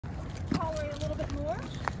more?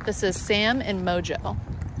 This is Sam and Mojo. Okay.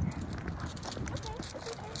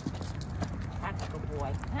 That's a good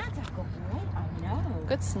boy. That's a good boy. I know.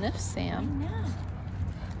 Good sniff, I Sam. know.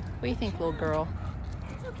 What do you think, little girl?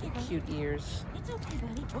 It's okay, buddy. Cute ears. It's okay,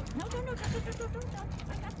 buddy. Oh, no. I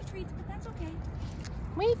got the treats, but that's okay.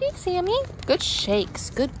 What do you think, Sammy? Good shakes.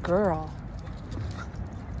 Good girl.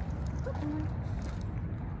 Good boy.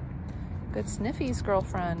 Good sniffies,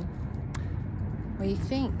 girlfriend. What do you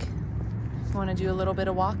think? You want to do a little bit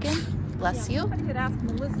of walking? Bless you. Somebody had asked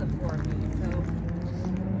Melissa for me, so.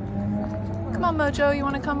 Come on, Mojo. You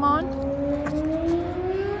want to come on?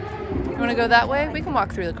 You want to go that way? We can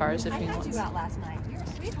walk through the cars if I you had want. you out last night. You're a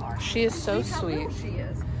sweetheart. She is so See how sweet. little she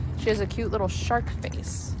is. She has a cute little shark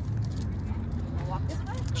face. Wanna walk this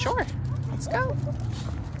way? Sure. Let's go.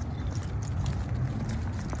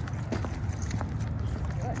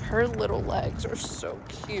 Her little legs are so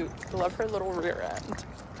cute. I love her little rear end.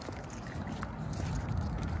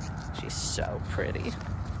 She's so pretty. Okay,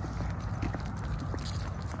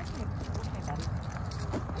 buddy.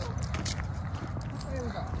 There we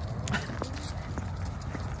go.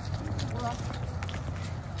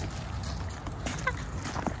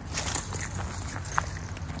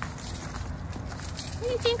 What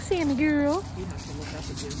do you think, Sammy girl? You have to look up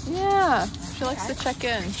at you. Yeah, she likes to check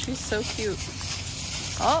in. She's so cute.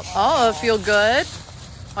 Oh, feel good.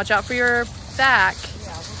 Watch out for your back.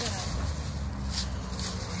 Yeah, we're gonna.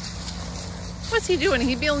 What's he doing?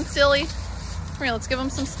 He feeling silly? Come here, let's give him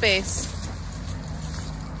some space.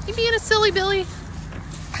 You being a silly Billy?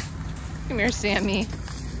 Come here, Sammy.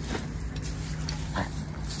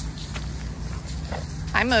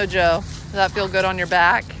 Hi, Mojo. Does that feel good on your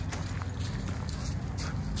back?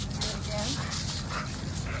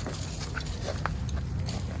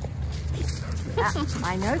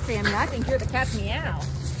 I know, Sammy. I think you're the cat's meow.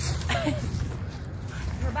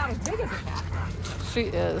 You're about as big as a cat. She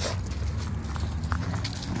is.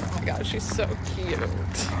 Oh my God, she's so cute.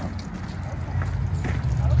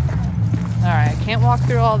 All right, I can't walk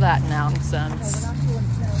through all that nonsense. No,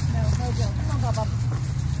 Mojo. Come on, Bubba.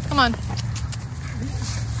 Come on.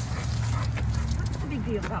 What's the big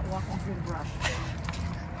deal about walking through the brush?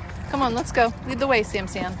 Come on, let's go. Lead the way, Sam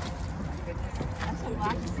Sam. I'm so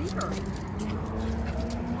glad to see her.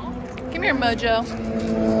 Come here, Mojo. I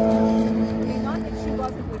mean, not that she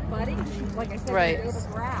wasn't with Buddy. She, like I said, Right. she was able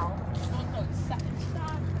to growl.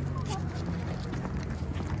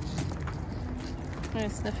 I'm gonna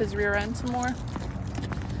sniff his rear end some more.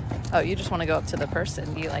 Oh, you just want to go up to the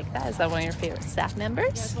person. Do you like that? Is that one of your favorite staff You members?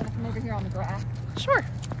 guys want to come over here on the grass? Sure.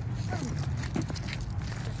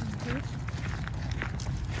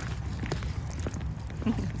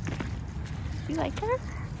 You like her?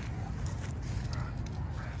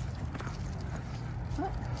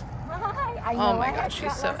 Hi. I know Oh my I gosh, had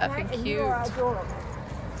she's Scott so last night, effing and you are cute. adorable.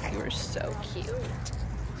 You are so cute.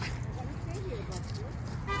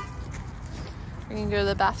 We can go to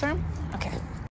the bathroom?